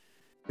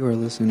You are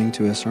listening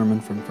to a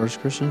sermon from First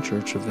Christian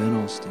Church of Van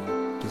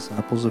Alstyne,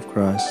 Disciples of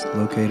Christ,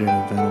 located in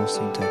Van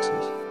Alstyne,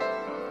 Texas.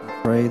 We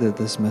pray that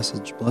this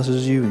message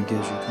blesses you and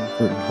gives you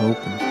comfort and hope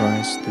in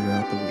Christ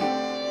throughout the week.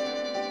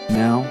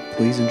 Now,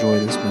 please enjoy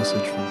this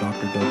message from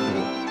Dr. Doug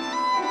Dorr.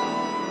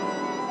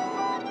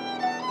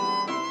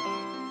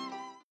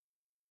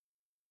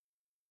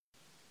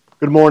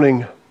 Good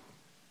morning.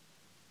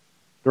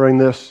 During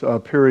this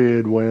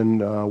period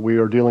when we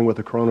are dealing with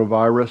the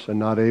coronavirus and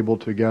not able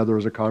to gather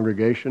as a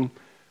congregation,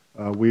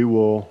 we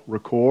will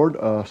record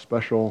a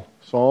special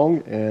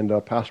song and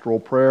a pastoral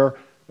prayer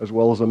as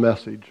well as a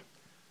message.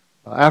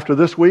 After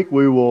this week,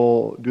 we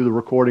will do the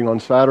recording on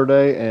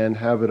Saturday and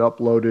have it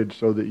uploaded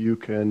so that you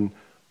can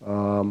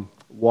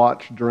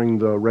watch during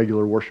the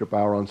regular worship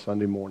hour on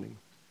Sunday morning.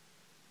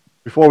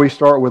 Before we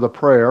start with a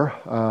prayer,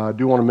 I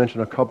do want to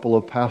mention a couple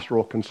of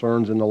pastoral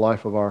concerns in the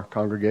life of our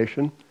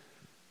congregation.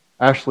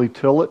 Ashley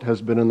Tillett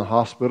has been in the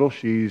hospital.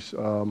 She's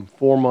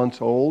 4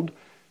 months old,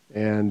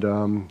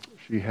 and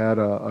she had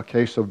a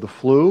case of the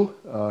flu.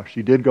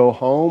 She did go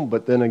home,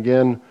 but then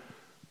again,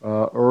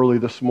 early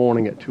this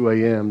morning at 2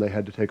 a.m., they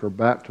had to take her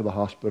back to the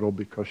hospital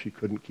because she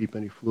couldn't keep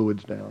any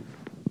fluids down.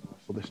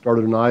 So they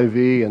started an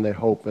IV, and they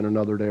hope in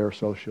another day or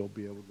so she'll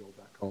be able to go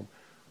back home.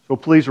 So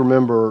please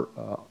remember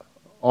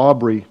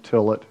Aubrey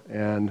Tillett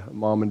and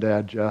Mom and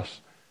Dad,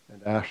 Jess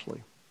and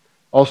Ashley.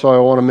 Also, I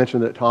want to mention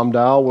that Tom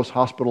Dow was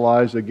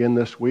hospitalized again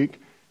this week.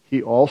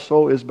 He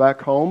also is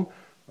back home,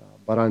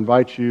 but I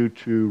invite you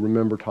to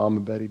remember Tom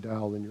and Betty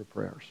Dow in your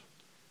prayers.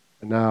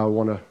 And now I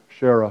want to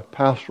share a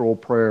pastoral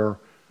prayer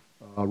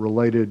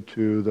related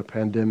to the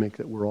pandemic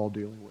that we're all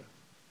dealing with.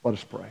 Let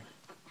us pray.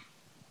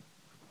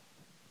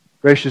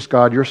 Gracious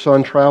God, your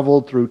Son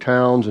traveled through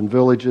towns and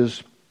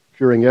villages,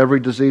 curing every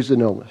disease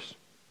and illness.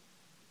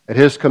 At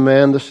his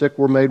command, the sick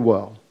were made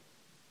well.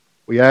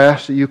 We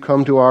ask that you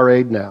come to our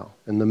aid now,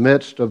 in the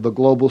midst of the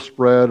global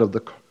spread of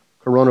the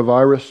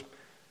coronavirus,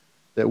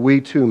 that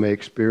we too may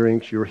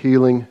experience your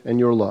healing and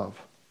your love.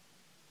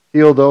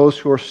 Heal those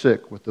who are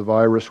sick with the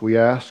virus, we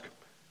ask.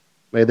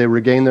 May they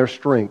regain their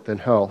strength and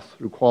health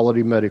through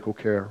quality medical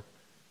care.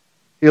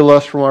 Heal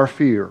us from our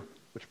fear,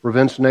 which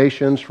prevents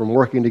nations from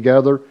working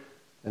together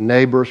and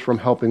neighbors from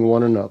helping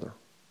one another.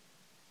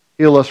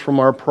 Heal us from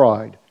our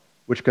pride,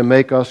 which can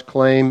make us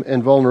claim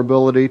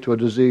invulnerability to a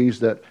disease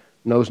that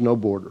knows no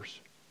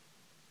borders.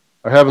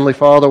 Our Heavenly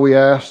Father, we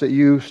ask that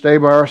you stay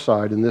by our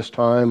side in this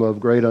time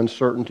of great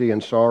uncertainty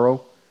and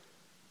sorrow.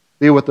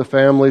 Be with the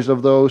families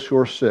of those who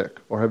are sick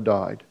or have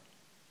died.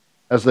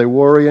 As they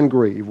worry and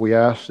grieve, we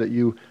ask that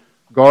you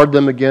guard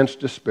them against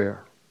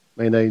despair.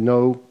 May they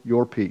know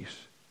your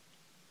peace.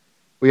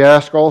 We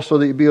ask also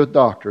that you be with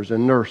doctors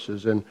and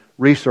nurses and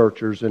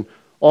researchers and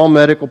all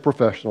medical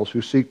professionals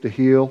who seek to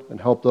heal and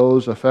help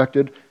those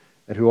affected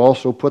and who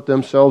also put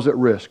themselves at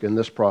risk in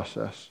this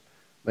process.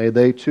 May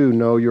they too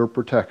know your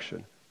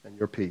protection and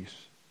your peace.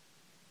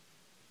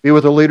 Be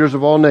with the leaders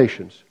of all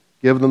nations.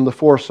 Give them the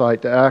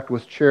foresight to act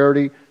with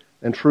charity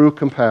and true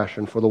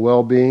compassion for the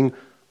well-being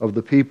of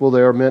the people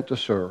they are meant to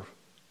serve.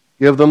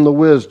 Give them the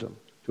wisdom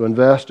to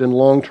invest in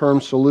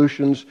long-term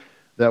solutions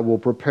that will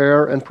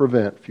prepare and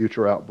prevent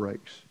future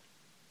outbreaks.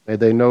 May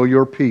they know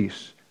your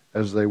peace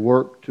as they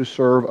work to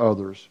serve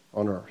others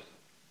on earth.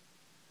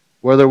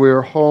 Whether we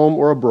are home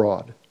or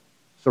abroad,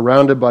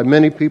 surrounded by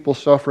many people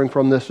suffering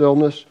from this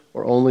illness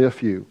or only a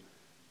few,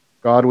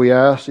 God, we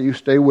ask that you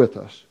stay with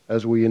us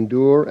as we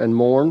endure and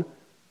mourn,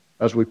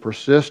 as we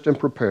persist and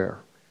prepare.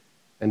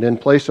 And in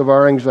place of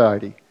our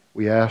anxiety,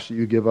 we ask that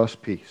you give us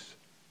peace.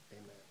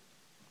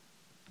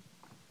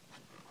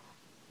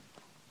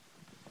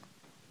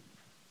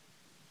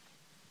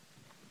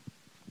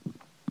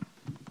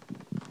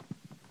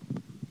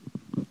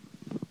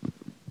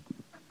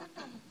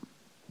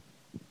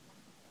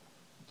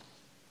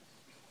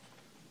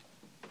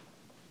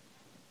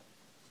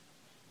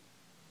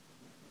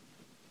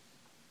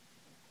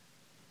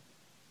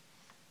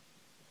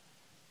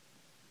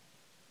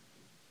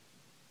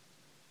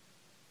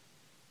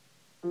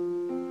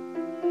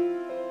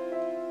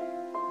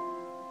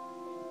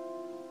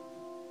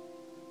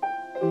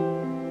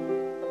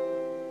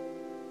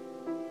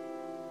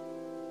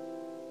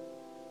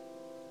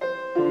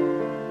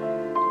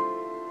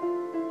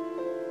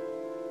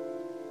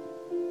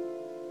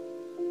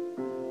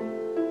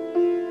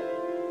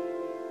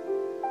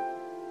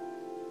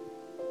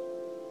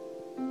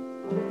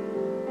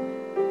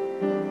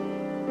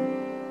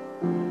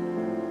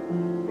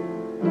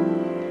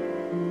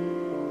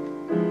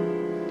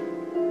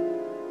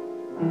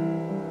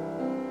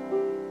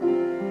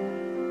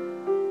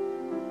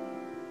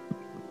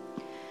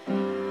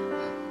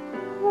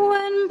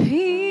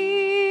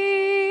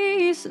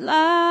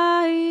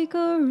 Like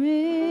a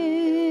river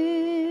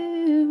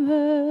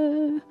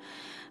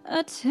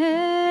attendeth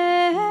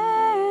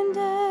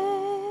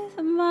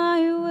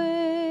my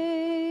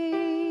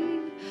way,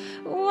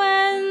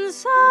 when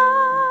sorrows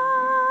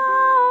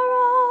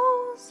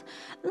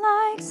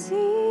like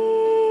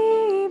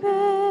sea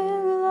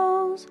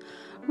billows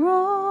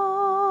roll.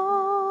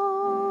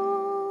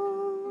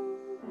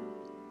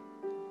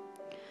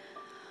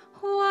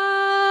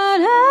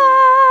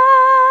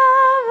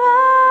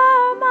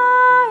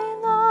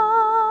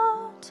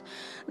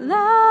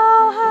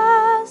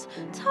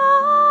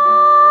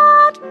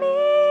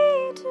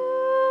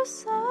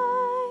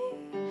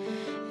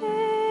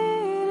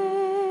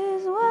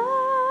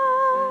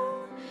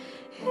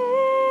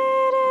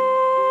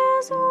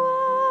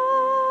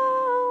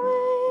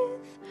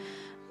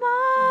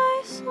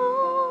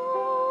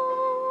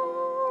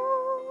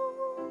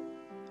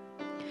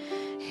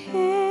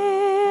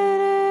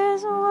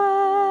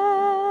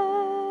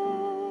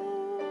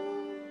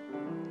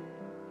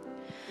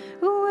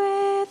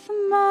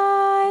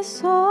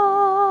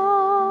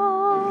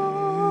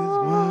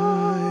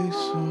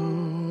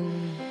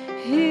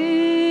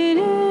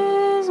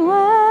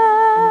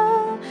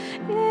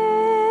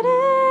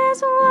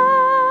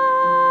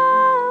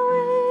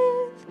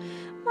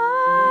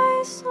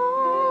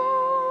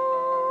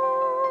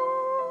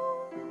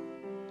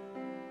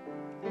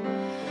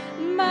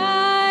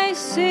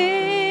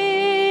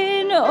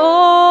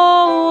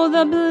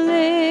 the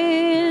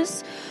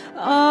bliss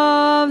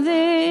of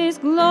this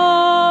glorious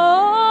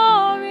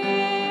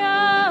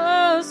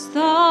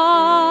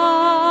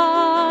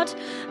thought.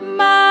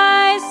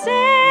 My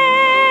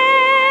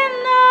sin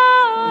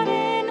not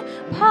in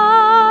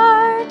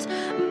part,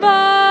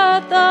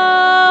 but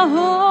the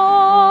whole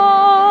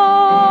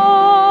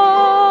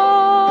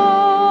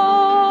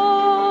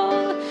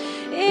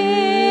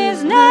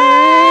is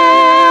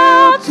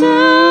nailed to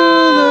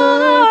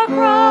the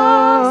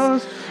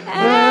cross,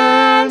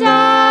 and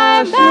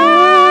I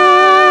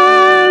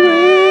bear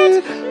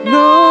it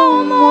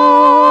no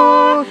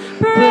more.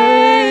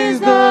 Praise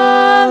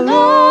the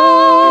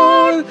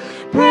Lord,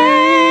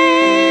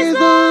 praise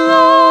the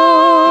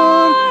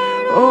Lord,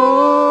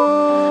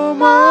 oh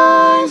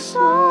my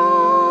soul.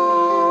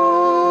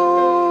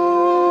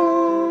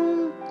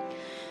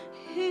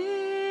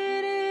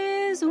 It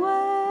is well,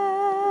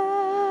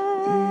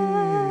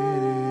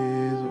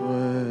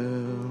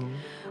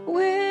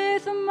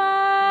 with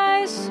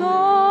my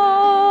soul.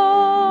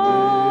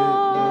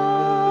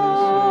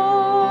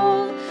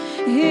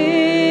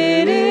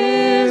 It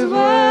is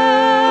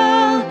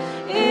well,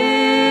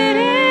 it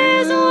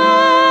is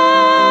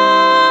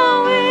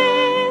well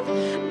with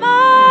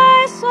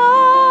my soul.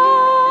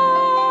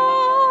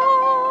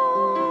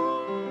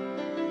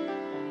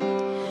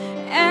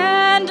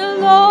 And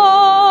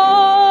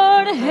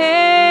Lord,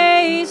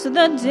 haste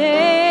the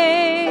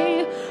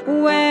day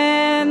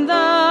when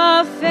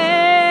the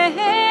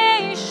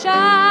face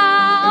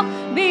shall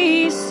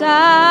be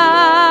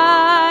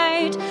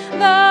sight,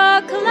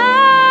 the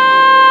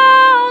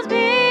clouds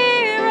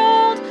be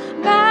rolled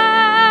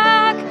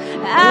back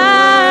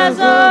as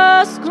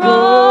a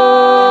scroll.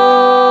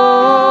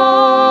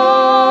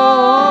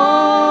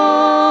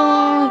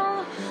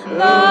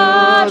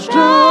 The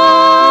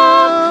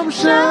trump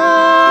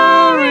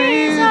shall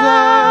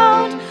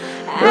resound,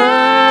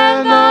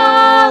 and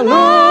the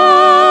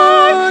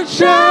Lord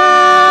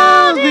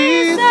shall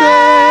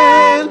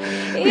descend.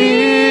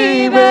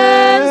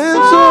 Even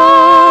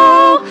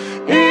so,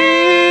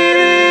 it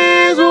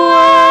is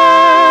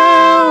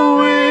well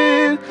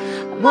with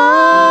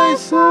my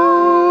soul.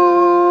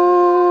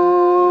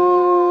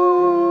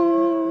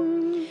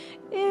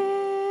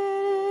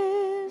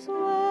 It is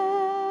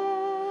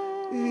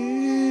well.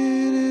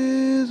 It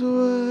is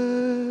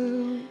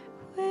well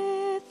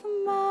with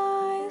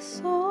my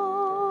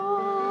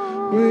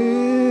soul.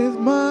 With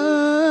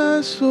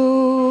my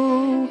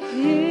soul.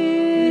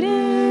 It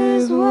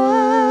is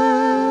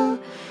well.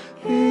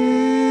 It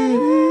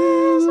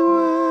is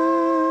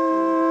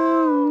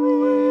well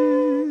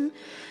with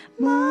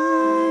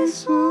my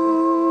soul.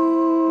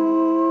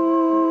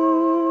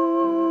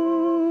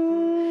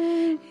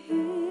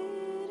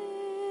 It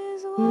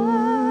is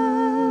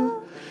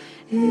well.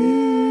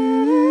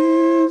 It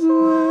is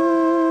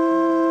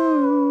well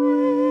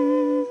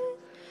with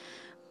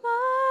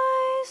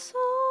my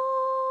soul.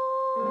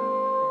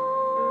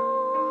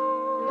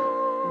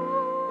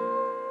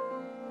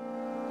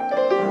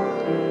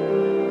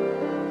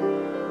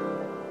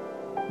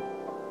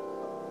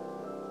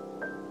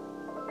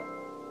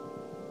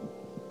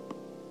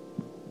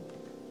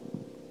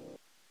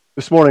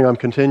 This morning I'm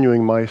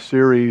continuing my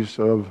series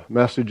of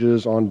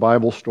messages on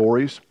Bible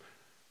stories.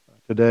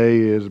 Today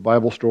is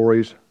Bible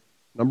stories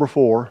number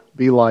 4,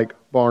 Be Like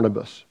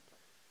Barnabas.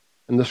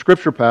 And the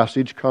scripture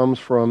passage comes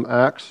from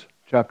Acts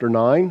chapter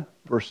 9,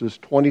 verses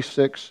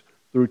 26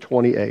 through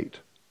 28.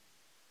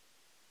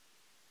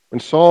 When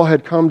Saul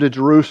had come to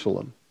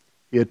Jerusalem,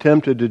 he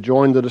attempted to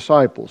join the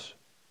disciples,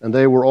 and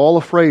they were all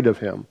afraid of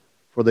him,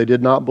 for they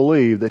did not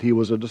believe that he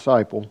was a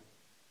disciple.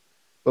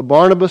 But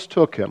Barnabas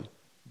took him,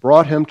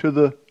 brought him to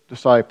the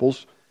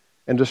disciples,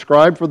 and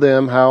described for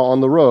them how on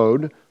the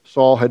road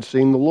Saul had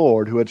seen the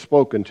Lord who had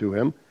spoken to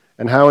him,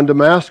 and how in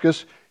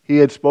Damascus he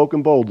had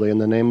spoken boldly in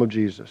the name of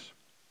Jesus.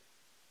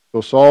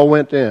 So Saul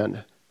went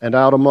in and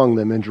out among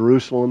them in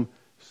Jerusalem,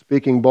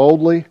 speaking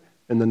boldly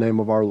in the name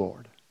of our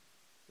Lord.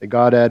 May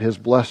God add His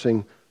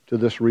blessing to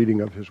this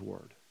reading of His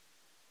Word.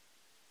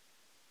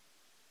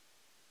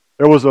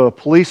 There was a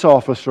police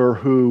officer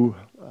who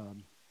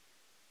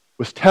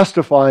was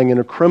testifying in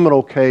a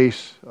criminal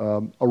case,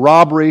 a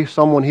robbery,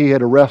 someone he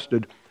had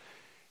arrested,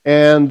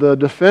 and the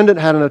defendant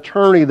had an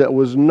attorney that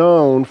was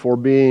known for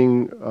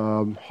being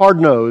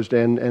hard-nosed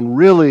and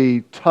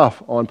really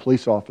tough on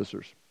police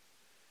officers.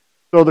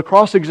 So the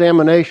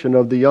cross-examination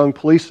of the young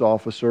police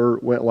officer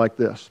went like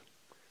this.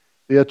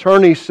 The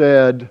attorney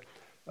said,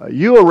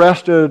 "You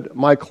arrested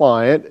my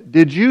client.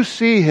 Did you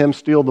see him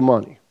steal the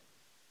money?"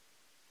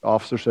 The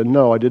officer said,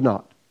 "No, I did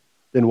not."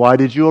 "Then why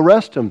did you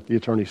arrest him?" the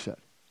attorney said.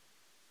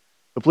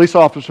 The police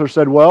officer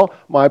said, "Well,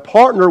 my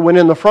partner went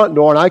in the front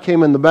door and I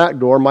came in the back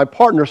door. My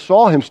partner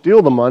saw him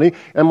steal the money,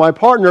 and my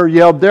partner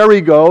yelled, 'There he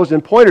goes,'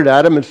 and pointed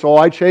at him, and so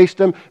I chased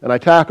him and I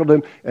tackled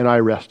him and I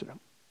arrested him."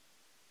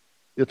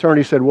 The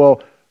attorney said,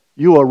 "Well,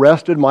 you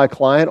arrested my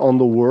client on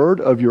the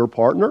word of your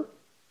partner?"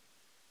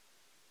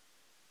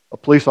 A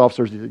police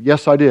officer said,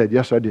 "Yes, I did.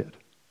 Yes, I did."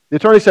 The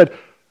attorney said,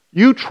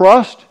 "You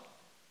trust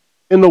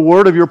in the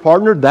word of your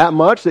partner that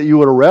much that you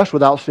would arrest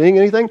without seeing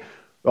anything?"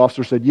 The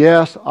officer said,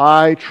 "Yes,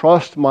 I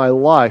trust my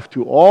life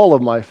to all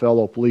of my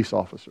fellow police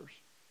officers."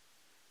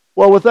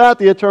 Well, with that,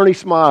 the attorney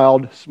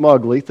smiled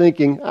smugly,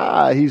 thinking,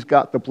 he's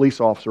got the police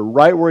officer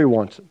right where he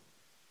wants him.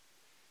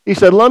 He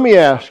said, "Let me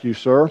ask you,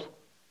 sir,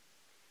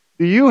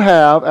 do you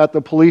have at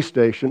the police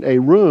station a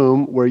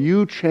room where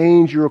you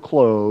change your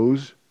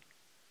clothes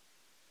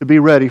to be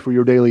ready for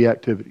your daily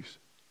activities?"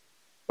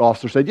 The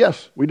officer said,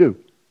 "Yes, we do."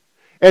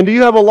 "And do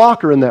you have a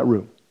locker in that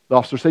room?" The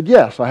officer said,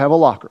 "Yes, I have a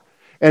locker."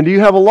 "And do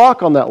you have a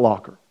lock on that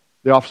locker?"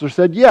 The officer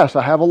said, "Yes,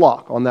 I have a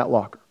lock on that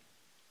locker."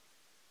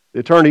 The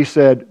attorney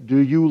said, "Do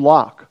you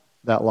lock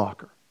that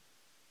locker?"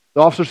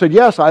 The officer said,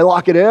 "Yes, I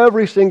lock it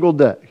every single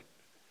day."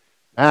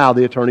 Now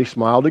the attorney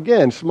smiled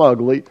again,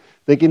 smugly,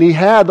 thinking he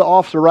had the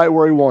officer right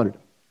where he wanted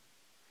him.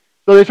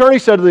 So the attorney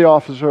said to the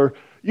officer,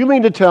 "You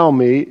mean to tell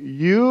me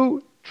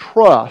you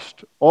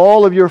trust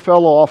all of your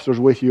fellow officers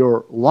with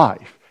your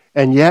life,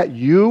 and yet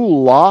you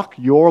lock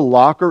your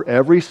locker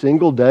every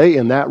single day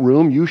in that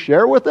room you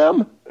share with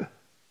them?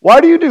 Why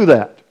do you do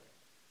that?"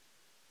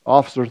 The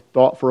officer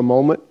thought for a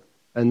moment,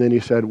 and then he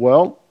said,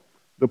 "Well,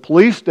 the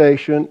police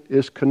station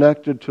is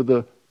connected to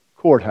the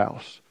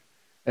courthouse.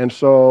 And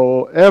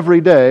so every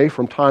day,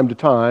 from time to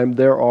time,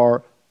 there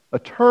are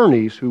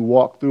attorneys who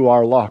walk through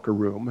our locker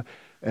room,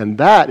 and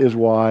that is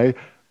why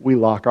we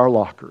lock our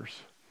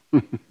lockers."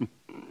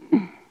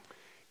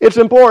 It's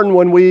important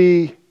when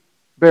we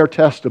bear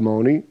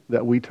testimony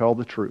that we tell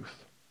the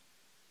truth.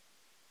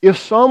 If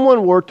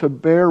someone were to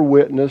bear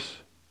witness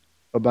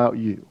about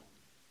you,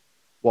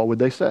 what would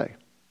they say?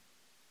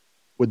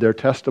 Would their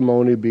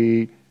testimony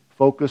be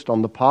focused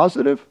on the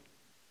positive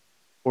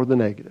or the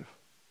negative?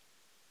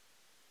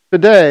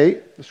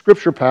 Today, the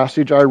scripture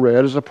passage I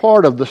read is a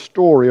part of the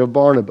story of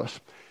Barnabas.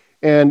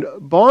 And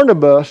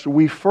Barnabas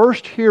we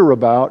first hear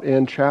about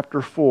in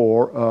chapter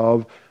 4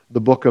 of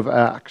the book of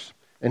Acts.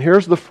 And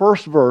here's the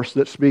first verse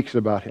that speaks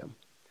about him.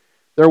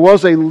 "There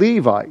was a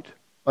Levite,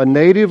 a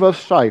native of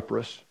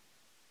Cyprus,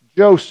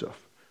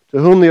 Joseph, to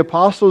whom the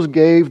apostles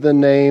gave the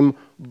name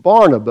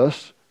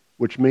Barnabas,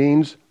 which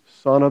means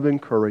son of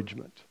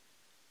encouragement."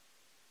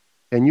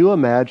 Can you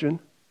imagine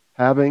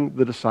having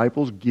the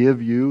disciples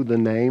give you the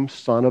name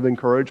son of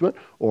encouragement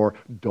or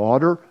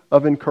daughter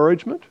of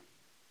encouragement?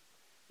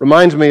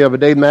 Reminds me of a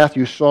Dave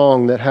Matthews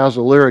song that has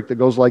a lyric that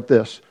goes like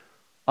this: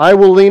 "I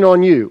will lean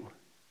on you,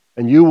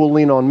 and you will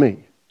lean on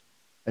me,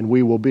 and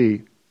we will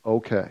be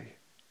okay."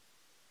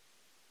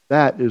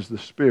 That is the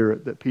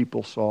spirit that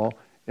people saw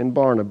in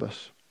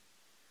Barnabas.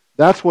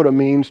 That's what it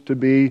means to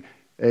be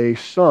a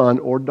son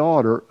or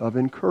daughter of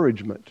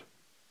encouragement.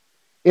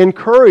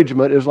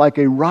 Encouragement is like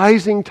a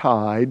rising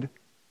tide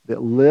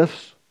that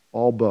lifts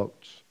all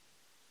boats.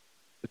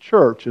 The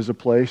church is a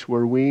place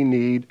where we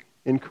need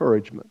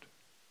encouragement.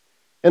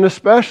 And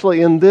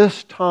especially in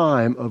this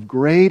time of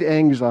great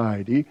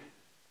anxiety,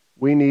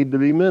 we need to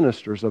be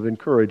ministers of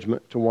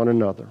encouragement to one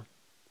another.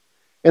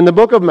 In the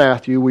book of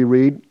Matthew, we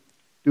read,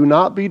 "Do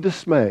not be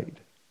dismayed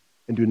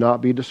and do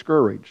not be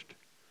discouraged.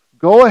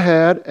 Go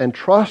ahead and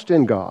trust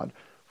in God,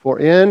 for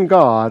in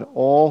God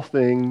all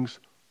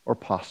things are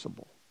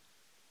possible."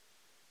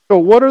 So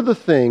what are the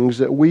things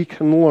that we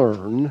can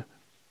learn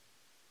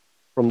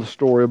from the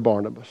story of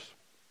Barnabas?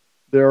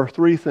 There are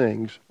 3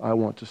 things I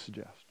want to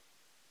suggest.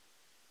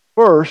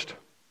 First,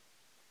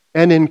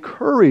 an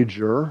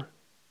encourager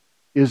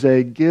is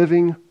a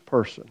giving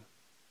person.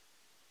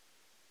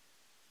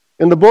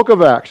 In the book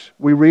of Acts,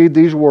 we read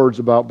these words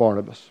about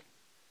Barnabas.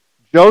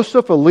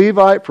 "Joseph, a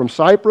Levite from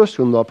Cyprus,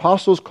 whom the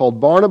apostles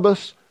called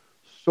Barnabas,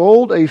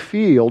 sold a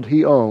field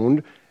he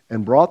owned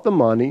and brought the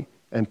money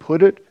and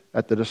put it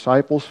at the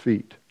disciples'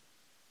 feet.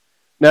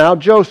 Now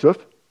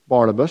Joseph,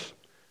 Barnabas,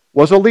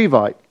 was a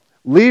Levite.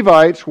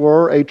 Levites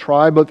were a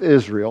tribe of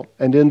Israel,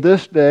 and in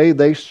this day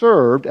they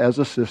served as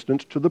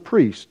assistants to the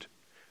priest.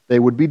 They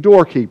would be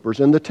doorkeepers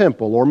in the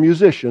temple, or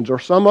musicians, or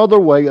some other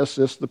way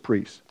assist the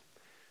priests.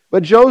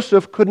 But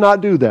Joseph could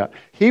not do that.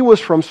 He was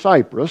from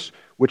Cyprus,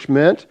 which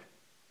meant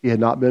he had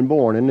not been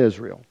born in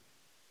Israel.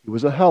 He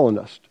was a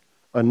Hellenist,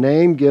 a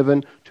name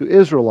given to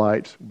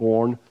Israelites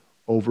born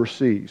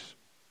overseas."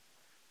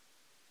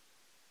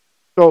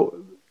 So,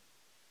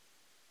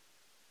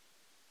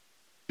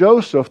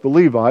 Joseph, the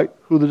Levite,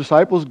 who the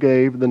disciples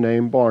gave the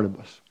name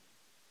Barnabas,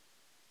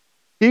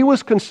 he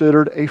was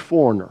considered a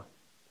foreigner.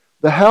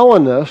 The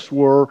Hellenists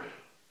were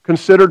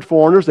considered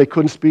foreigners. They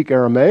couldn't speak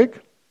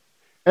Aramaic,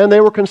 and they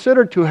were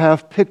considered to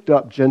have picked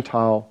up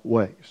Gentile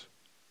ways.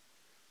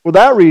 For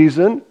that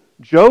reason,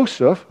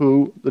 Joseph,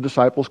 who the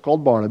disciples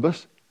called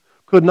Barnabas,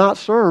 could not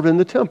serve in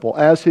the temple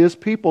as his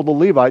people, the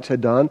Levites,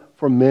 had done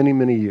for many,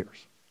 many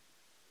years.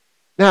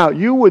 Now,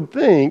 you would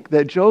think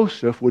that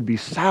Joseph would be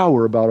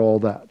sour about all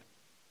that.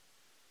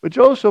 But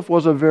Joseph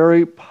was a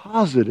very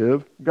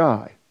positive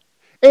guy.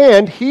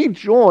 And he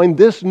joined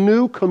this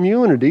new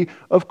community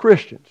of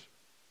Christians.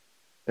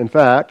 In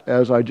fact,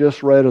 as I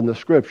just read in the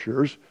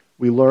scriptures,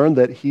 we learned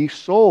that he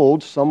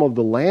sold some of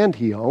the land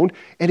he owned,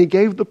 and he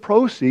gave the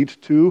proceeds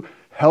to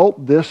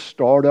help this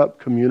startup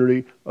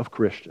community of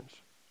Christians.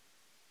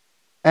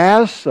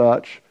 As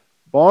such,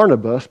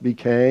 Barnabas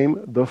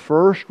became the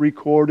first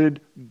recorded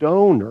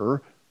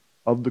donor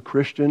of the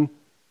Christian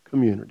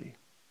community.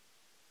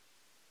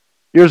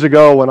 Years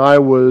ago, when I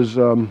was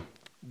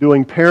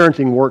doing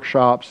parenting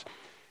workshops,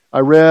 I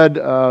read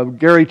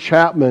Gary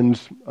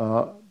Chapman's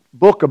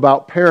book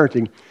about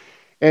parenting,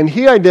 and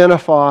he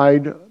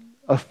identified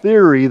a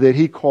theory that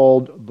he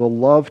called the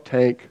love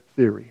tank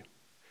theory.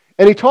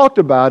 And he talked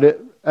about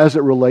it as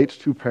it relates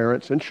to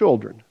parents and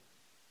children.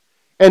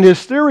 And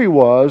his theory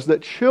was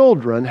that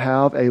children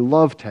have a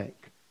love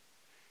tank,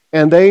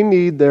 and they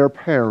need their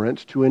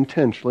parents to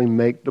intentionally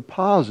make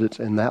deposits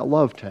in that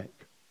love tank.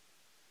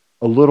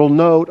 A little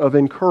note of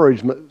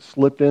encouragement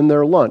slipped in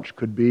their lunch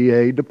could be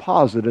a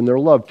deposit in their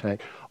love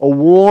tank. A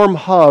warm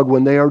hug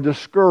when they are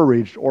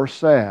discouraged or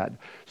sad.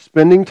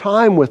 Spending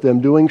time with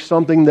them, doing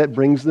something that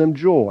brings them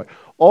joy.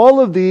 All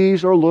of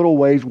these are little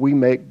ways we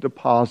make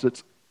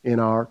deposits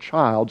in our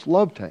child's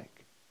love tank.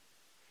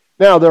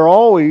 Now, there are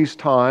always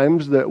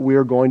times that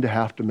we're going to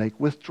have to make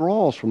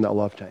withdrawals from that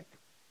love tank.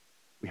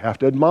 We have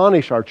to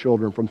admonish our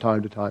children from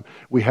time to time.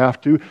 We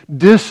have to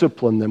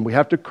discipline them. We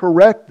have to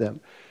correct them.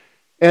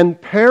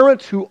 And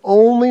parents who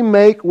only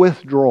make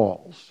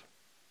withdrawals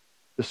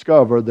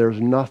discover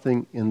there's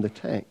nothing in the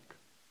tank.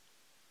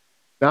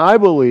 Now, I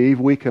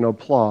believe we can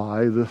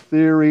apply the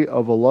theory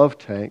of a love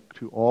tank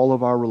to all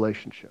of our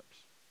relationships,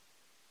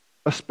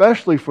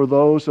 especially for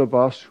those of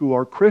us who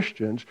are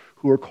Christians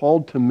who are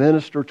called to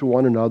minister to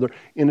one another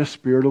in a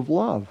spirit of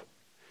love.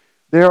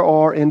 There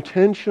are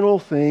intentional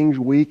things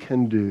we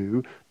can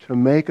do to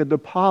make a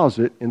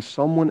deposit in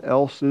someone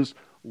else's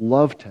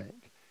love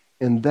tank,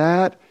 and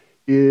that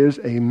is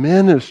a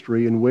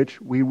ministry in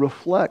which we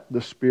reflect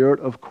the spirit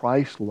of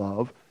Christ's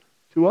love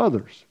to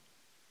others.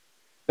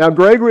 Now,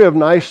 Gregory of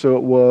Nyssa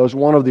was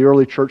one of the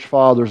early church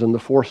fathers in the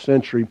 4th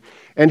century,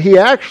 and he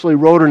actually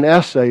wrote an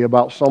essay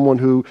about someone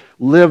who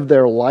lived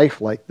their life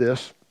like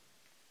this.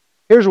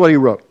 Here's what he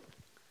wrote.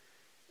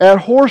 At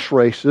horse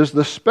races,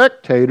 the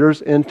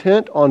spectators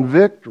intent on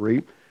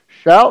victory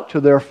shout to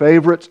their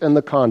favorites in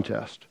the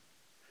contest.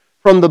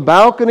 From the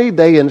balcony,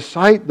 they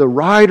incite the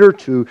rider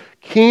to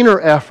keener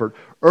effort,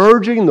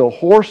 urging the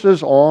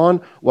horses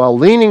on while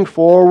leaning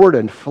forward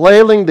and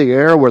flailing the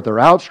air with their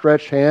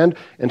outstretched hand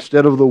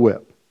instead of the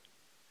whip.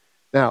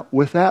 Now,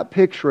 with that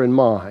picture in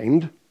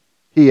mind,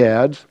 he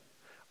adds,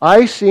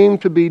 I seem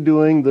to be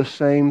doing the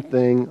same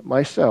thing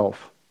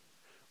myself.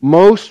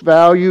 Most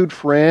valued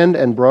friend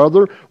and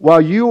brother,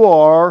 while you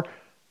are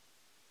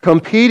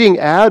competing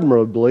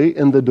admirably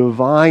in the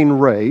divine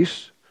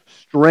race,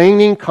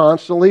 straining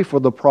constantly for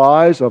the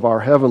prize of our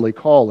heavenly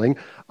calling,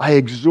 I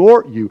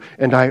exhort you,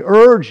 and I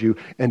urge you,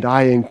 and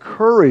I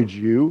encourage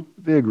you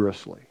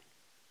vigorously.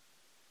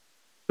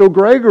 So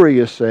Gregory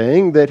is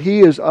saying that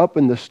he is up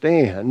in the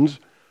stands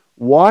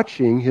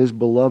watching his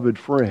beloved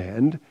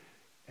friend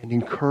and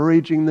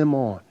encouraging them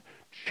on,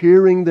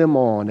 cheering them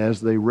on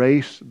as they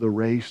race the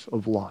race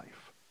of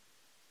life.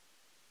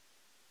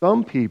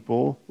 Some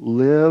people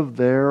live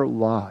their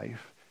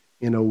life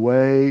in a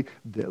way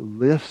that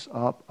lifts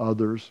up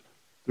others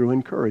through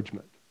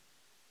encouragement.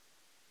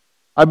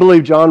 I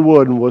believe John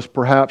Wooden was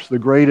perhaps the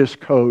greatest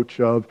coach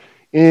of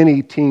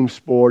any team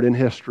sport in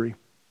history.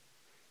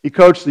 He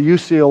coached the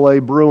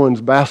UCLA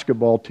Bruins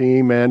basketball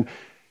team, and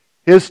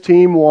his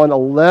team won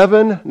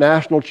 11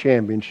 national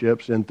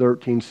championships in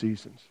 13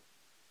 seasons.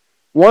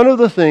 One of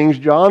the things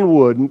John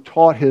Wooden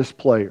taught his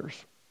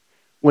players,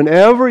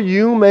 whenever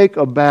you make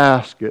a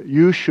basket,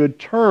 you should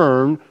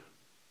turn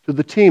to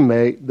the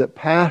teammate that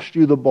passed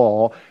you the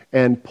ball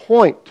and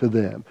point to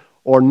them,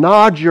 or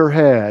nod your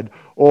head,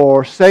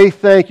 or say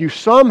thank you.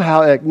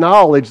 Somehow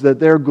acknowledge that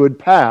their good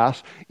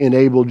pass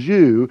enabled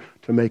you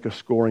to make a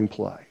scoring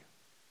play.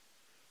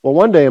 Well,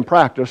 one day in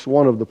practice,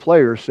 one of the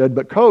players said,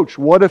 but coach,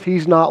 what if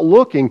he's not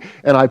looking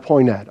and I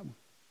point at him?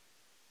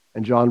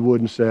 And John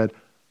Wooden said,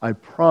 I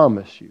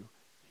promise you,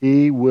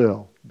 he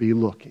will be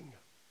looking.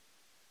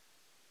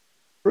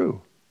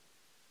 True.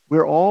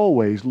 We're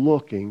always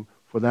looking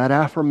for that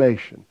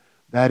affirmation,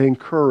 that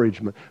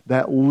encouragement,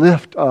 that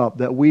lift up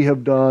that we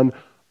have done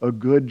a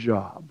good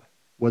job,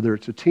 whether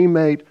it's a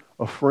teammate,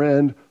 a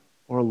friend,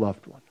 or a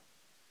loved one.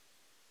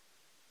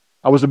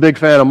 I was a big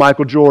fan of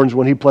Michael Jordan's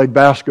when he played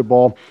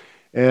basketball,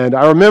 and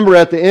I remember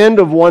at the end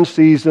of one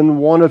season,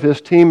 one of his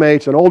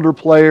teammates, an older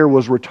player,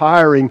 was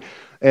retiring,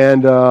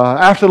 and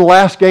after the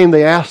last game,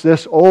 they asked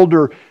this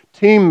older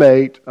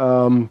teammate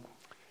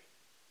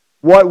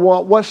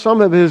what some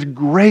of his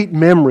great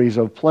memories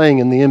of playing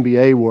in the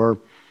NBA were.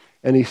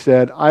 And he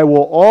said, I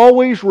will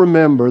always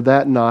remember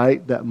that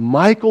night that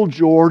Michael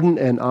Jordan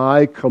and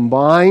I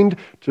combined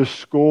to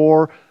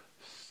score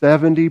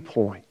 70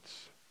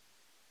 points.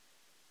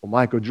 Well,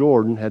 Michael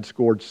Jordan had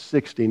scored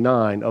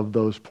 69 of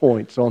those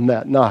points on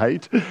that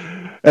night.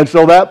 And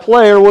so that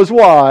player was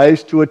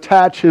wise to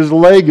attach his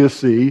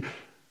legacy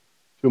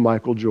to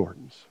Michael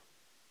Jordan's.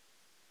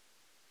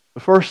 The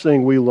first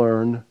thing we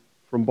learn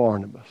from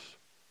Barnabas,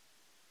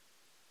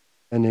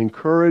 an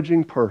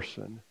encouraging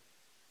person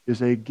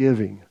is a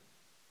giving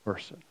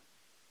person.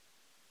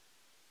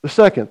 The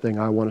second thing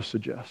I want to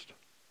suggest,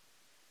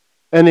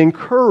 an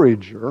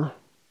encourager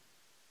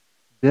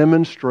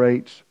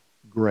demonstrates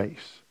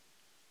grace.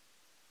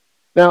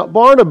 Now,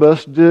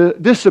 Barnabas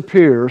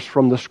disappears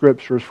from the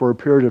Scriptures for a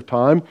period of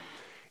time,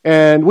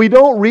 and we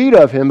don't read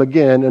of him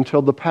again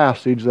until the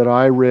passage that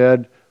I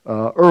read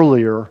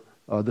earlier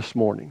this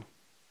morning.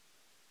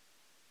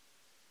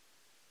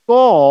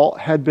 Saul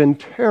had been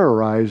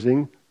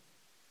terrorizing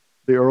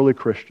the early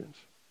Christians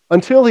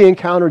until he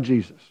encountered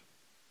Jesus.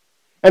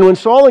 And when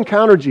Saul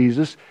encountered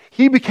Jesus,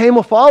 he became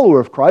a follower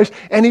of Christ,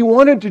 and he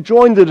wanted to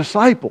join the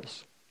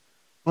disciples.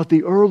 But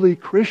the early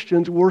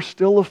Christians were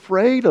still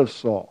afraid of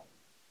Saul.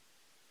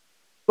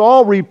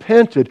 Saul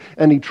repented,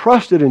 and he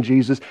trusted in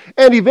Jesus,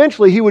 and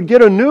eventually he would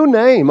get a new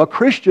name, a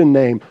Christian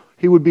name.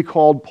 He would be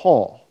called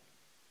Paul.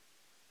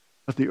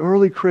 But the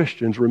early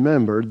Christians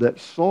remembered that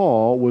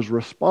Saul was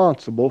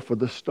responsible for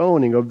the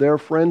stoning of their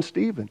friend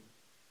Stephen.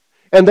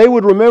 And they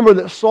would remember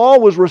that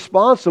Saul was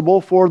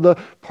responsible for the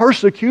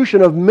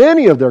persecution of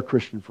many of their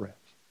Christian friends.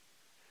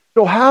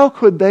 So how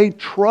could they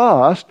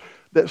trust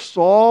that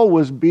Saul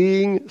was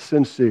being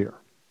sincere?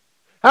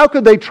 How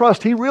could they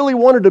trust he really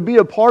wanted to be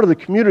a part of the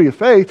community of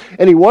faith,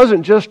 and he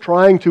wasn't just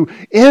trying to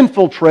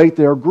infiltrate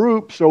their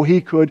group so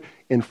he could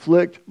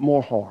inflict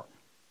more harm?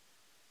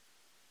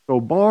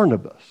 So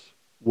Barnabas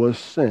was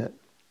sent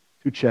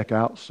to check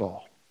out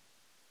Saul.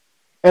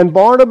 And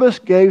Barnabas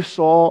gave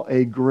Saul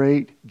a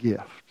great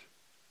gift: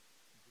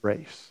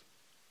 grace.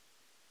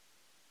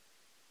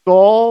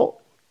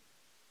 Saul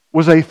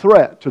was a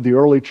threat to the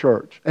early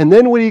church. And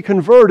then when he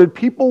converted,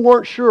 people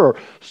weren't sure.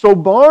 So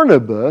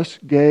Barnabas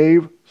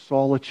gave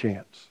Saul a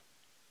chance.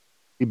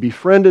 He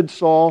befriended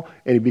Saul,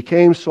 and he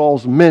became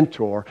Saul's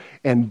mentor.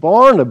 And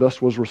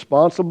Barnabas was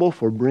responsible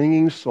for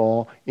bringing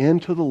Saul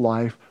into the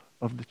life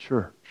of the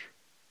church.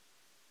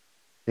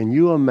 Can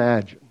you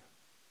imagine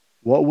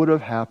what would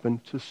have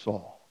happened to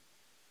Saul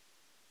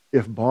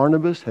if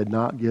Barnabas had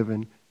not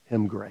given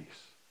him grace?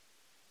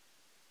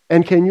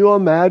 And can you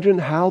imagine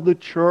how the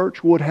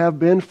church would have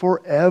been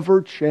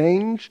forever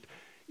changed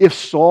if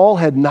Saul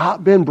had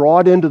not been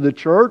brought into the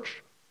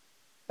church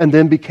and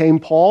then became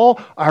Paul,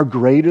 our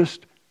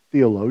greatest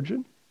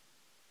theologian?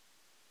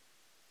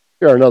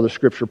 Share another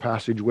scripture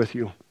passage with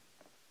you.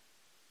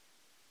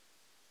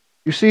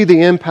 You see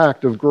the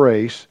impact of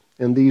grace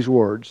in these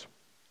words.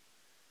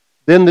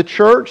 Then the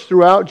church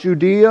throughout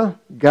Judea,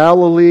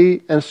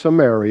 Galilee, and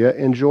Samaria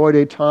enjoyed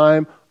a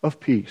time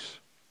of peace.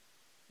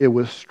 It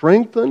was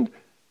strengthened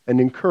and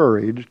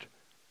encouraged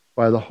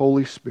by the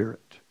Holy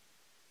Spirit.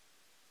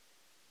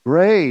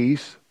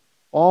 Grace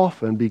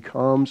often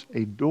becomes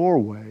a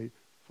doorway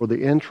for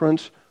the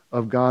entrance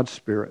of God's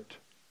Spirit.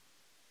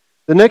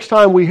 The next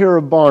time we hear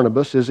of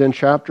Barnabas is in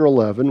chapter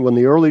 11, when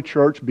the early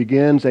church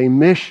begins a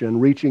mission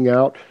reaching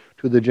out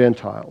to the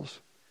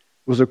Gentiles.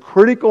 It was a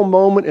critical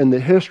moment in the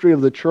history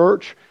of the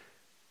church,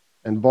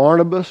 and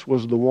Barnabas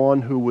was the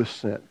one who was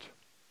sent.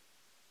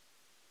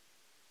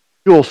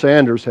 Jewel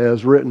Sanders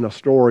has written a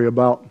story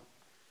about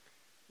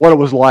what it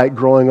was like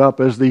growing up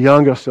as the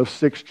youngest of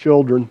 6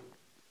 children.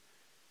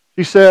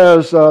 She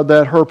says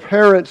that her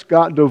parents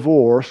got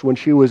divorced when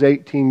she was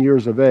 18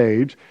 years of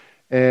age,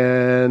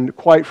 and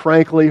quite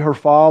frankly, her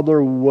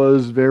father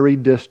was very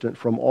distant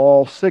from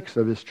all 6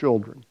 of his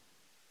children.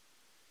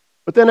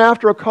 But then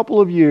after a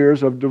couple of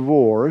years of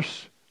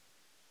divorce,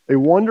 a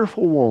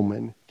wonderful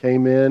woman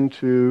came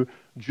into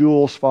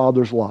Jewel's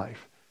father's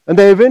life. And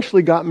they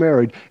eventually got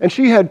married. And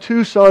she had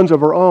 2 sons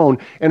of her own.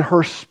 And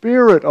her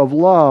spirit of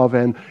love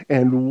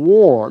and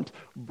warmth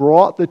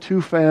brought the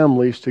 2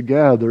 families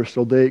together,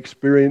 so they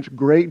experienced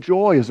great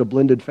joy as a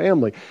blended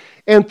family.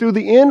 And through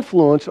the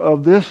influence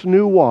of this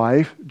new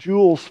wife,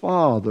 Jewel's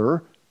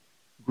father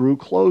grew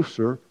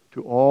closer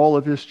to all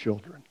of his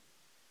children.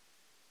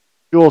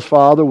 Jewel's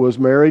father was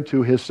married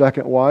to his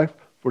second wife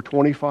for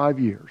 25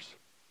 years.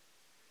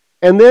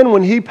 And then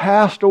when he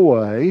passed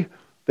away,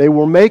 they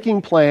were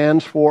making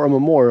plans for a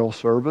memorial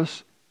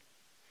service.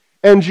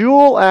 And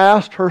Jewel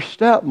asked her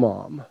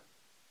stepmom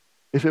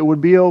if it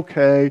would be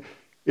okay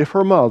if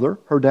her mother,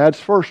 her dad's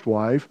first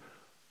wife,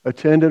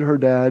 attended her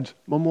dad's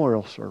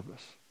memorial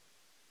service.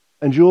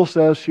 And Jewel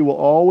says she will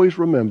always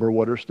remember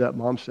what her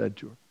stepmom said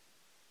to her.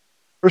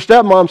 Her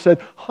stepmom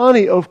said,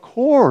 "Honey, of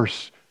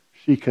course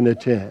she can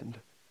attend.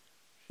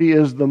 She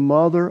is the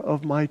mother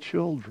of my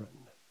children."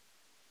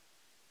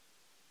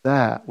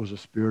 That was a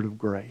spirit of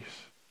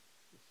grace.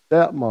 The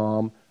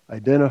stepmom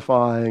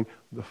identifying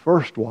the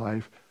first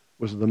wife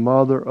was the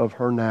mother of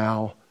her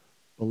now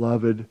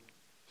beloved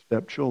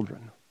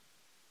stepchildren.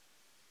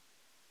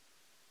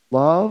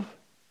 Love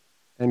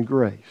and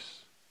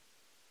grace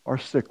are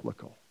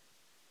cyclical.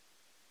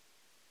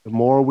 The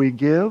more we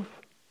give,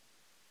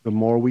 the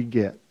more we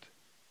get,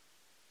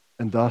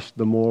 and thus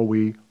the more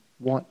we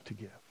want to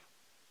give.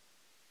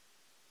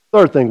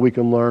 Third thing we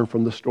can learn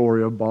from the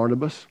story of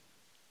Barnabas: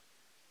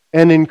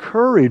 an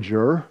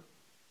encourager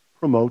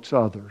promotes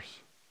others.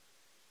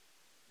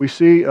 We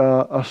see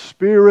a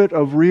spirit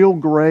of real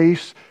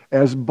grace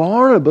as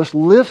Barnabas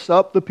lifts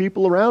up the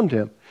people around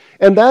him.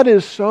 And that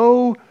is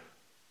so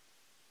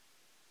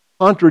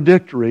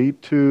contradictory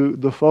to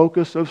the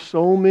focus of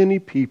so many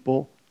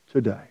people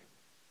today.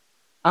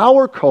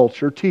 Our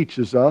culture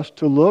teaches us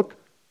to look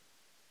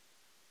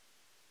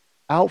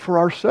out for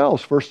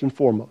ourselves first and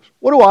foremost.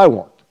 What do I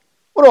want?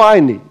 What do I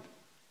need?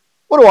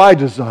 What do I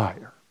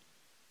desire?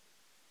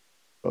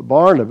 But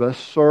Barnabas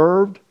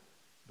served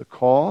the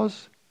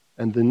cause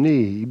and the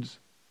needs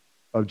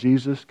of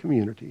Jesus'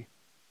 community.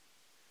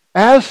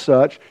 As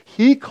such,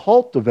 he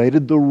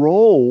cultivated the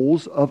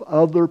roles of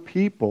other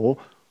people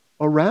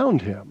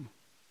around him.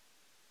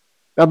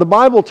 Now, the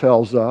Bible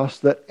tells us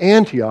that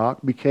Antioch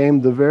became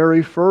the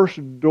very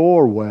first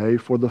doorway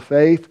for the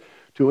faith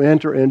to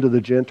enter into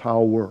the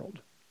Gentile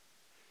world.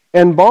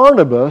 And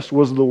Barnabas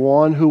was the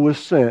one who was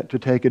sent to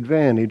take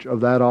advantage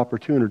of that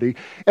opportunity.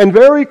 And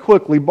very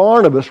quickly,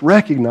 Barnabas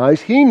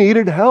recognized he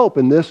needed help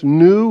in this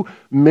new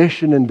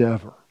mission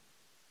endeavor.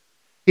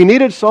 He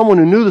needed someone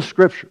who knew the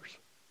Scriptures.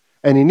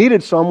 And he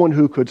needed someone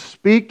who could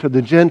speak to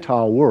the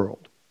Gentile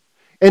world.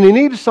 And he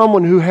needed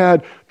someone who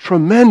had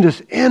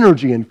tremendous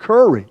energy and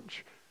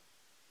courage.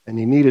 And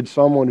he needed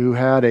someone who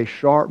had a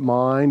sharp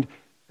mind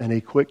and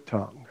a quick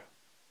tongue.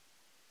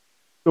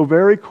 So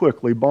very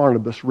quickly,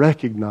 Barnabas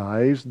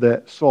recognized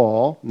that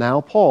Saul,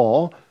 now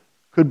Paul,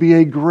 could be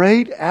a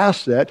great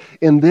asset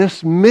in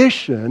this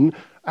mission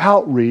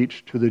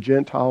outreach to the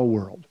Gentile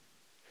world.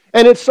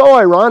 And it's so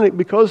ironic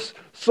because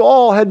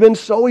Saul had been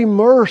so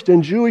immersed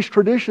in Jewish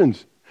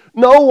traditions.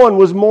 No one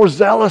was more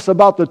zealous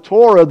about the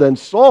Torah than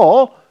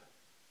Saul.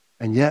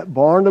 And yet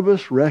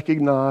Barnabas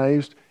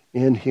recognized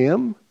in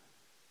him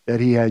that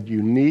he had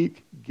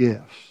unique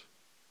gifts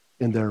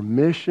in their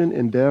mission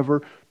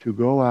endeavor to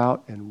go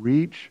out and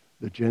reach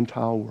the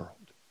Gentile world.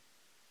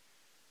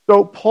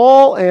 So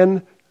Paul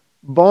and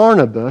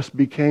Barnabas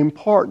became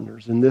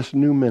partners in this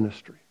new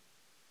ministry.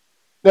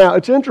 Now,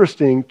 it's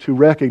interesting to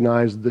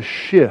recognize the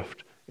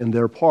shift in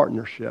their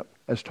partnership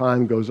as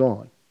time goes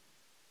on.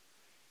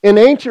 In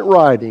ancient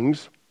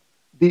writings,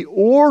 the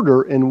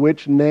order in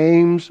which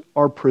names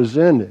are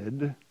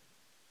presented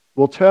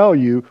will tell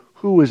you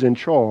who is in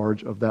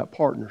charge of that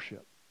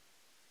partnership.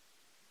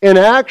 In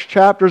Acts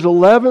chapters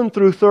 11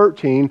 through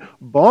 13,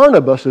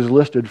 Barnabas is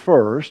listed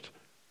first,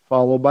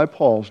 followed by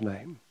Paul's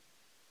name.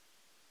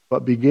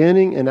 But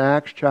beginning in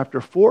Acts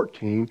chapter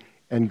 14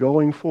 and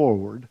going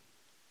forward,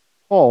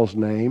 Paul's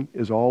name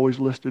is always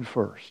listed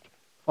first,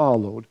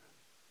 followed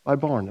by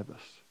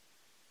Barnabas.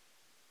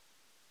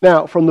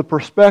 Now, from the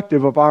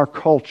perspective of our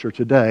culture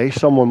today,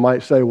 someone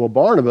might say, well,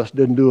 Barnabas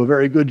didn't do a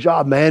very good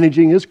job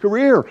managing his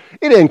career.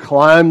 He didn't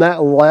climb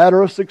that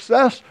ladder of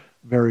success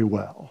very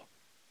well.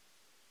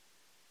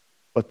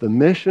 But the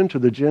mission to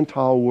the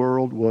Gentile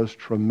world was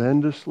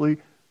tremendously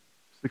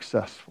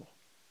successful.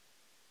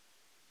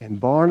 And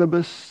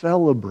Barnabas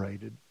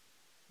celebrated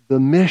the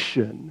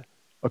mission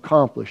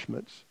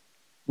accomplishments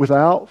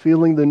without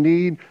feeling the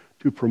need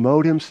to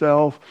promote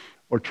himself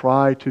or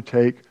try to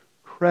take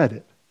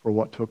credit for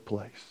what took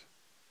place.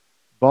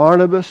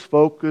 Barnabas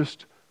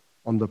focused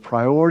on the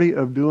priority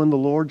of doing the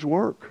Lord's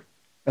work,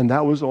 and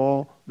that was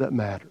all that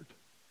mattered.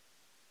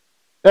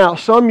 Now,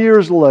 some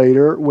years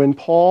later, when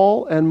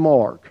Paul and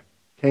Mark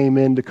came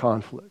into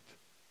conflict,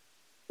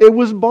 it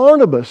was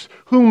Barnabas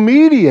who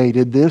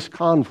mediated this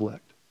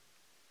conflict.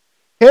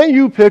 Can't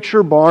you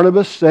picture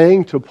Barnabas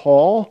saying to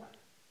Paul,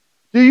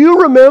 "Do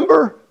you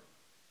remember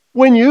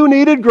when you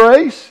needed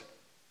grace?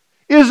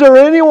 Is there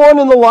anyone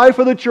in the life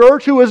of the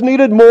church who has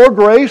needed more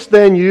grace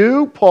than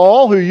you,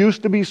 Paul, who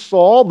used to be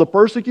Saul, the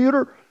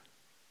persecutor?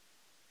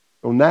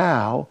 So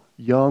now,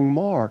 young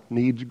Mark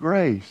needs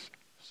grace.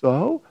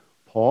 So,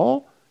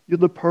 Paul, you're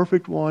the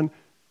perfect one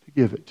to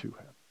give it to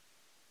him."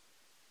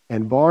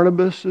 And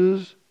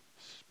Barnabas'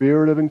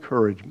 spirit of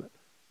encouragement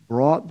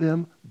brought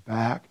them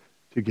back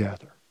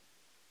together.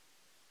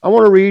 I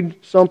want to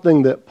read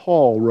something that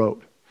Paul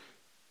wrote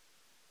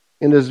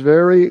in his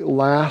very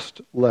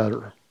last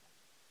letter.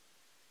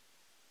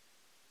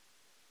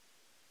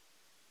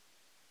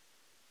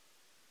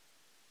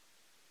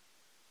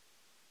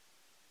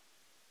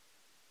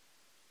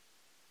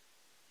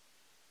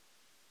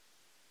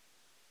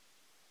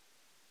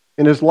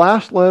 In his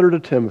last letter to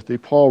Timothy,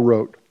 Paul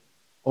wrote,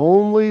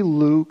 "Only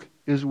Luke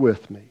is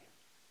with me.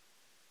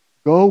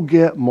 Go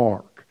get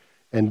Mark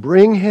and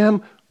bring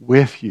him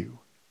with you,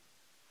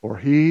 for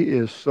he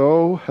is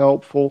so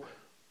helpful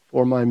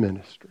for my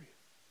ministry."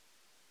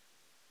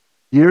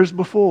 Years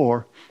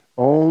before,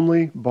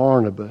 only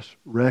Barnabas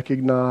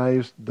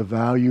recognized the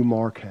value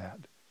Mark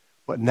had.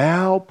 But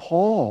now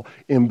Paul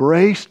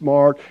embraced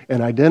Mark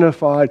and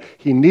identified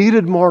he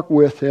needed Mark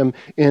with him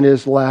in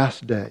his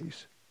last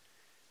days.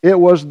 It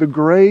was the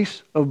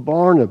grace of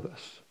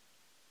Barnabas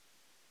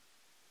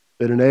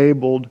that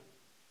enabled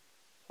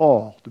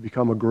Paul to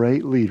become a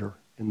great leader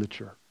in the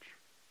church.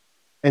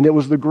 And it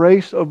was the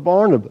grace of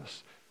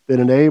Barnabas that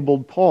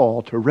enabled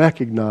Paul to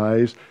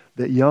recognize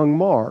that young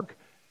Mark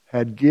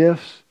had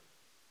gifts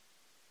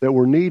that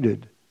were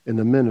needed in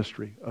the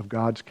ministry of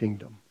God's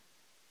kingdom.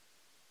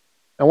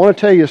 I want to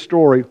tell you a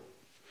story.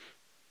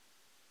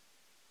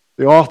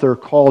 The author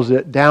calls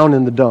it "Down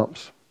in the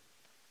Dumps."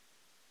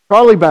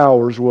 Charlie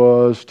Bowers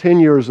was 10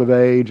 years of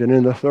age and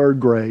in the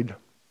third grade.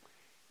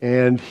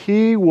 And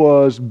he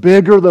was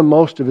bigger than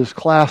most of his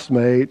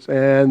classmates,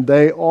 and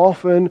they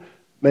often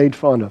made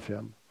fun of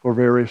him for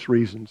various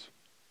reasons.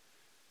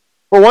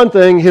 For one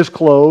thing, his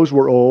clothes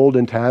were old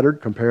and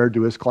tattered compared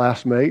to his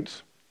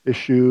classmates. His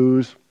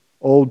shoes,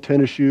 old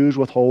tennis shoes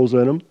with holes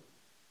in them.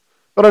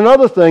 But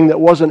another thing that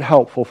wasn't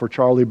helpful for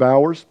Charlie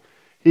Bowers,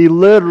 he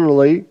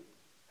literally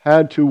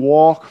had to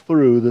walk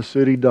through the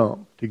city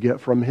dump to get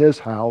from his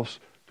house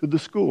to the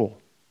school.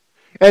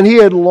 And he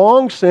had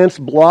long since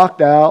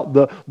blocked out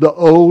the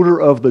odor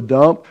of the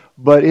dump,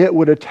 but it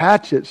would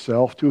attach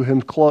itself to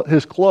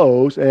his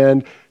clothes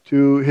and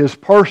to his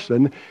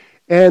person.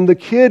 And the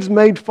kids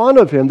made fun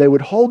of him. They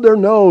would hold their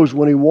nose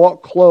when he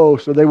walked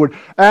close, or they would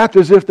act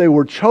as if they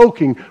were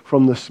choking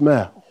from the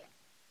smell.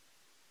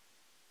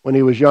 When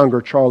he was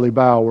younger, Charlie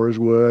Bowers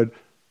would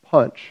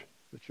punch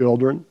the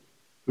children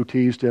who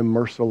teased him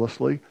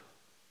mercilessly.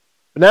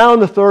 But now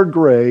in the 3rd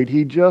grade,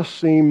 he just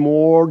seemed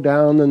more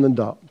down in the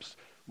dumps,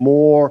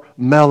 more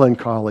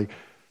melancholy,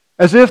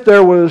 as if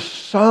there was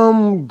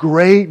some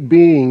great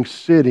being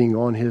sitting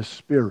on his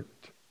spirit.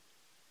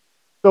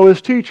 So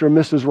his teacher,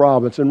 Mrs.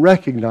 Robinson,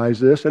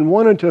 recognized this and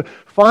wanted to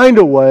find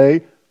a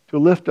way to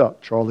lift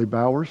up Charlie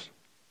Bowers.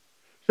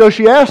 So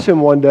she asked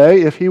him one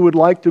day if he would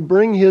like to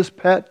bring his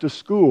pet to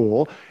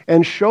school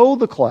and show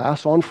the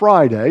class on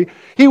Friday.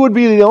 He would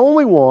be the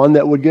only one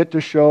that would get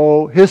to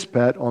show his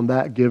pet on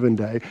that given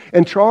day.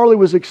 And Charlie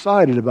was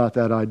excited about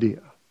that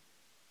idea.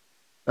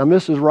 Now,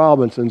 Mrs.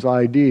 Robinson's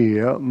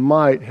idea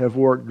might have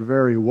worked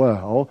very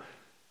well,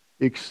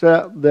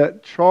 except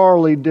that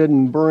Charlie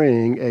didn't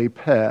bring a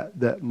pet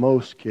that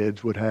most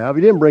kids would have.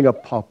 He didn't bring a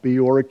puppy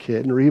or a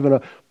kitten or even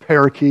a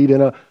parakeet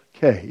in a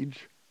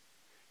cage.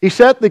 He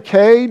set the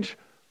cage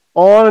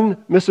on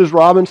Mrs.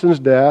 Robinson's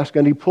desk,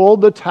 and he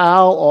pulled the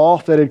towel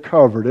off that had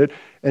covered it,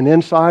 and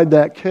inside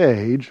that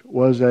cage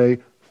was a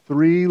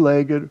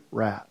 3-legged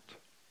rat.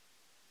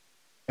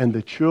 And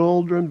the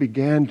children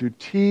began to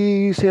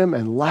tease him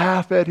and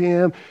laugh at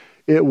him.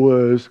 It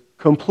was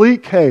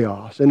complete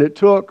chaos, and it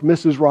took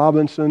Mrs.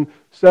 Robinson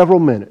several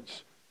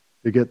minutes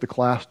to get the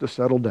class to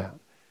settle down.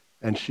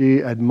 And she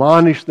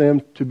admonished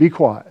them to be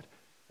quiet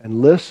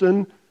and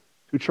listen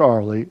to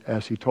Charlie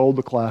as he told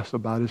the class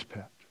about his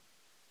pet.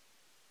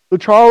 So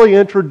Charlie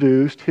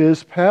introduced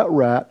his pet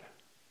rat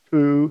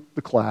to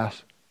the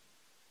class,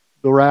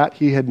 the rat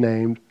he had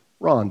named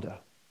Rhonda.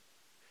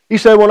 He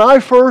said, when I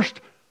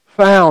first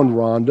found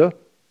Rhonda,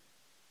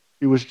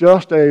 she was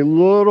just a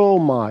little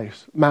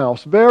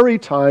mouse, very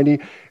tiny,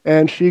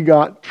 and she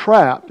got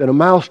trapped in a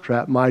mouse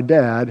trap my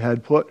dad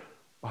had put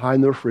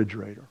behind the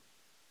refrigerator.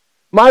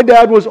 My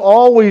dad was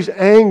always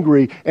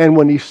angry, and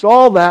when he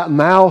saw that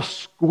mouse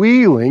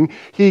squealing,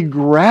 he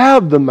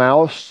grabbed the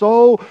mouse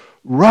so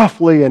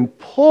roughly and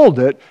pulled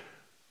it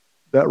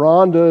that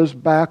Rhonda's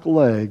back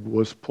leg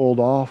was pulled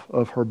off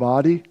of her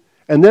body.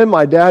 And then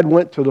my dad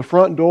went to the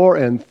front door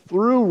and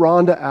threw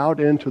Rhonda out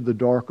into the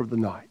dark of the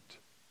night.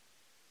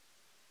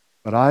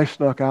 But I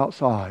snuck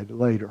outside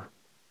later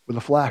with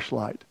a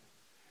flashlight.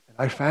 And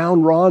I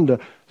found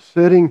Rhonda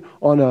sitting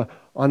on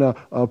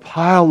a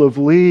pile of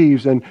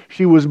leaves, and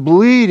she was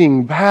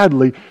bleeding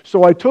badly.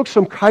 So I took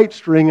some kite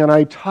string and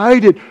I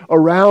tied it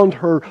around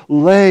her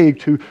leg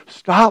to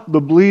stop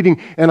the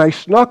bleeding, and I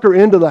snuck her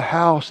into the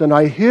house, and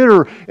I hid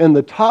her in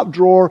the top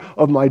drawer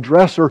of my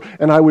dresser,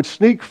 and I would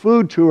sneak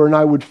food to her, and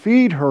I would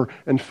feed her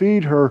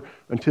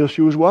until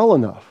she was well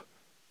enough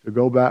to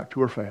go back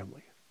to her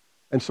family.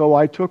 And so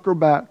I took her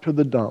back to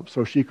the dump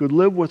so she could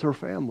live with her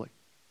family.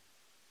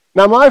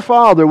 Now my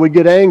father would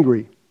get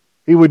angry.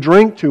 He would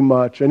drink too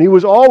much, and he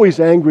was always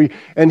angry,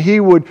 and he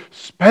would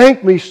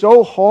spank me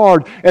so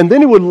hard, and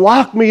then he would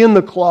lock me in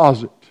the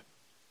closet.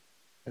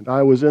 And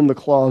I was in the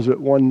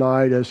closet one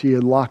night as he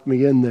had locked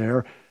me in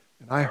there,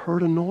 and I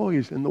heard a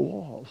noise in the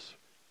walls.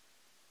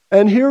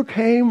 And here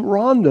came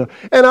Rhonda.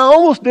 And I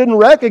almost didn't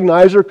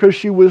recognize her because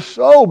she was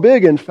so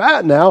big and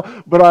fat now,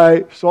 but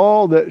I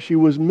saw that she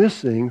was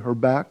missing her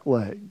back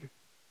leg.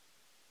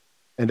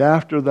 And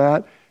after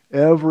that,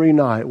 every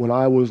night when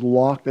I was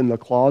locked in the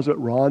closet,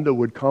 Rhonda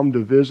would come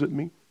to visit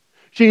me.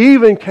 She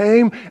even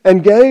came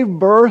and gave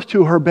birth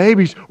to her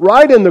babies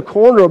right in the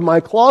corner of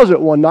my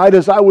closet one night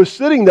as I was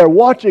sitting there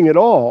watching it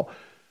all.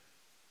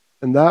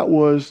 And that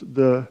was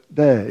the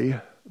day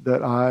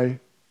that I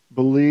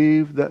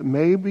believed that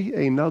maybe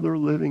another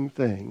living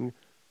thing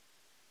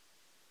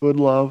could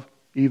love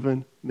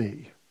even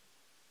me.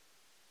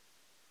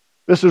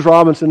 Mrs.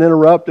 Robinson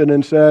interrupted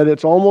and said,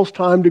 "It's almost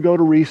time to go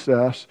to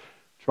recess.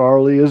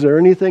 Charlie, is there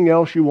anything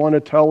else you want to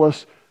tell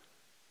us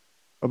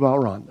about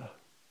Rhonda?"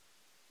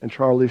 And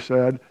Charlie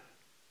said,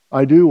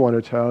 "I do want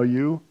to tell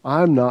you,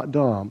 I'm not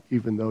dumb,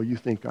 even though you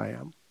think I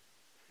am.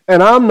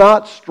 And I'm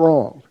not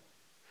strong.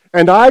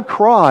 And I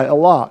cry a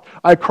lot.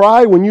 I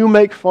cry when you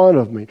make fun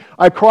of me.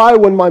 I cry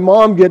when my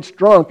mom gets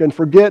drunk and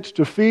forgets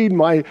to feed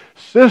my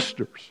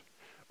sisters.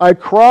 I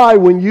cry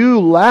when you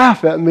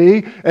laugh at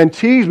me and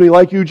tease me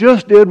like you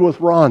just did with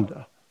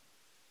Rhonda.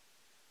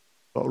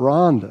 But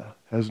Rhonda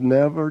has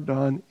never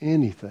done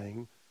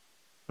anything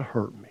to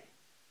hurt me."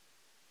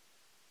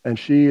 And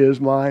she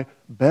is my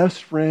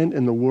best friend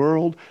in the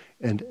world.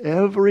 And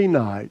every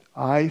night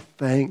I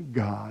thank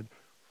God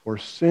for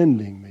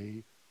sending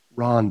me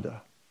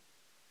Rhonda.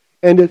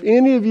 And if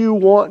any of you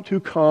want to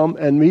come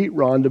and meet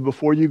Rhonda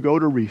before you go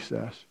to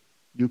recess,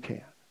 you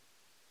can.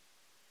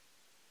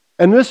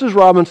 And Mrs.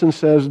 Robinson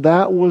says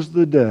that was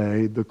the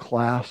day the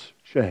class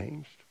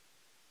changed.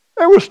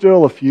 There were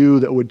still a few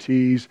that would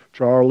tease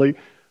Charlie,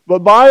 but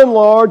by and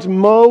large,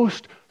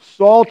 most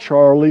saw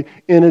Charlie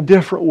in a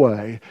different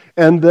way,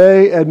 and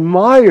they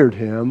admired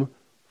him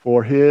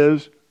for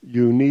his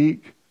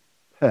unique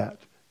pet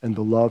and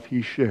the love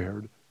he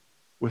shared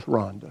with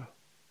Rhonda.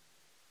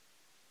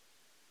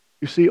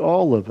 You see,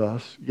 all of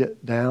us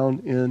get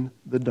down in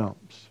the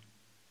dumps,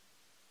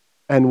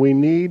 and we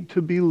need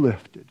to be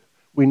lifted.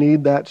 We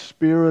need that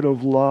spirit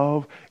of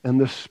love and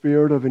the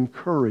spirit of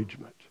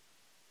encouragement.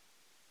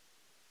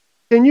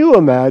 Can you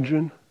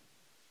imagine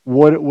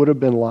what it would have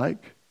been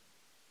like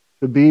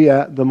to be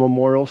at the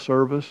memorial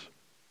service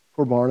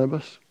for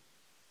Barnabas?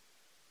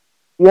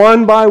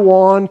 One by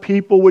one,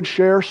 people would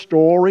share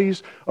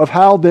stories of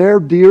how their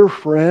dear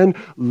friend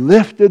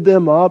lifted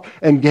them up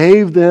and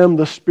gave them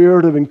the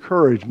spirit of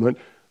encouragement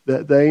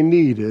that they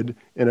needed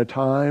in a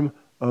time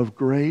of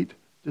great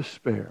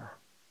despair.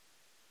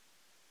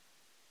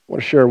 I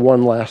want to share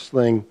one last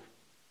thing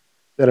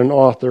that an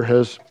author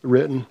has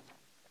written.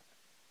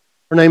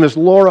 Her name is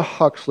Laura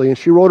Huxley, and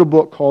she wrote a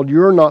book called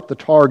You're Not the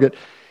Target,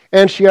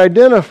 and she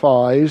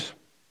identifies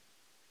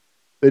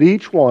that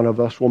each one of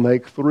us will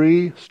make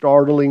 3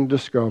 startling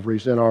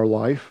discoveries in our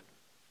life.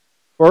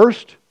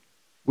 First,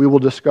 we will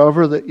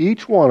discover that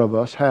each one of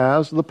us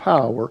has the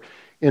power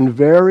in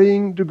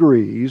varying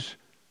degrees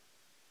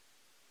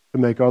to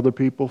make other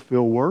people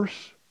feel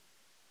worse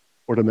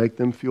or to make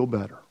them feel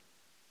better.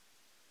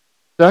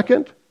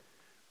 Second,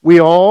 we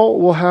all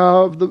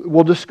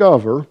will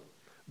discover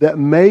that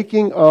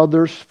making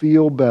others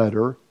feel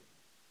better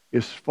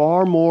is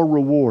far more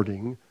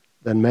rewarding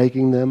than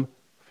making them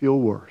feel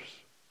worse.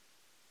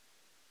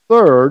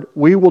 Third,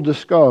 we will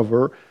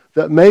discover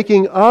that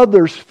making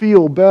others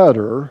feel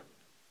better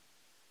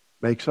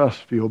makes us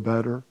feel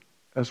better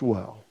as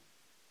well.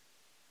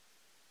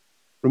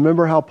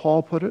 Remember how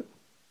Paul put it?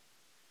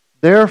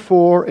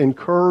 Therefore,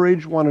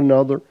 encourage one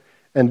another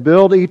and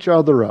build each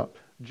other up,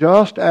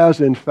 just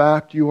as in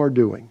fact you are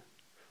doing.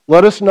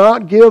 Let us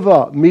not give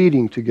up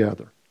meeting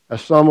together,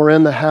 as some are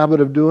in the habit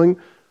of doing,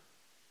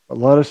 but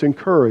let us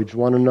encourage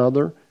one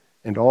another,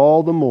 and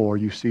all the more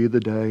you see the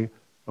day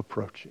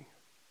approaching.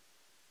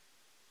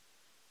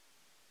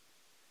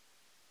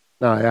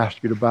 Now I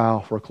ask you to bow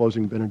for a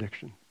closing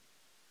benediction.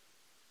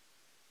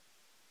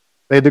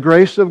 May the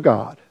grace of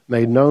God,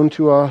 made known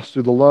to us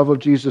through the love of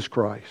Jesus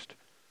Christ,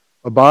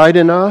 abide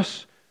in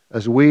us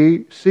as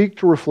we seek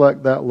to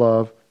reflect that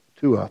love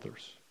to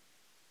others.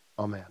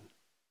 Amen.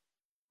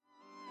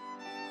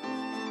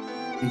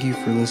 Thank you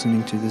for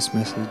listening to this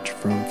message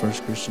from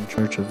First Christian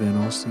Church of Van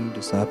Alstyne,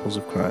 Disciples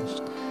of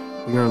Christ.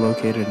 We are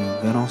located in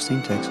Van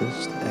Alstyne,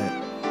 Texas at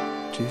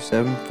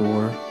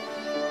 274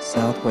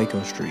 South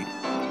Waco Street.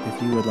 If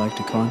you would like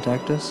to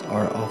contact us,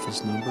 our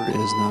office number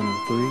is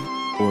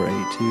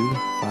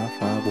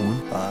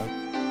 903-482-5515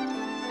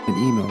 and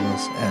email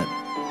us at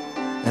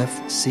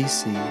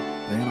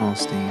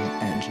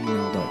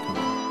fccvanalstyne@gmail.com.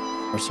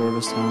 Our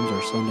service times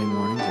are Sunday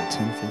mornings at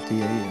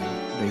 10:50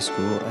 a.m., day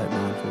school at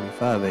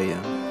 9:45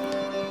 a.m.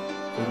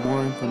 For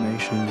more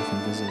information, you can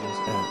visit us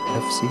at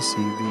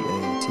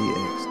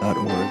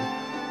fccvatx.org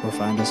or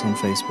find us on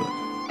Facebook.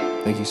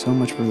 Thank you so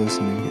much for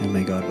listening, and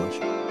may God bless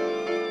you.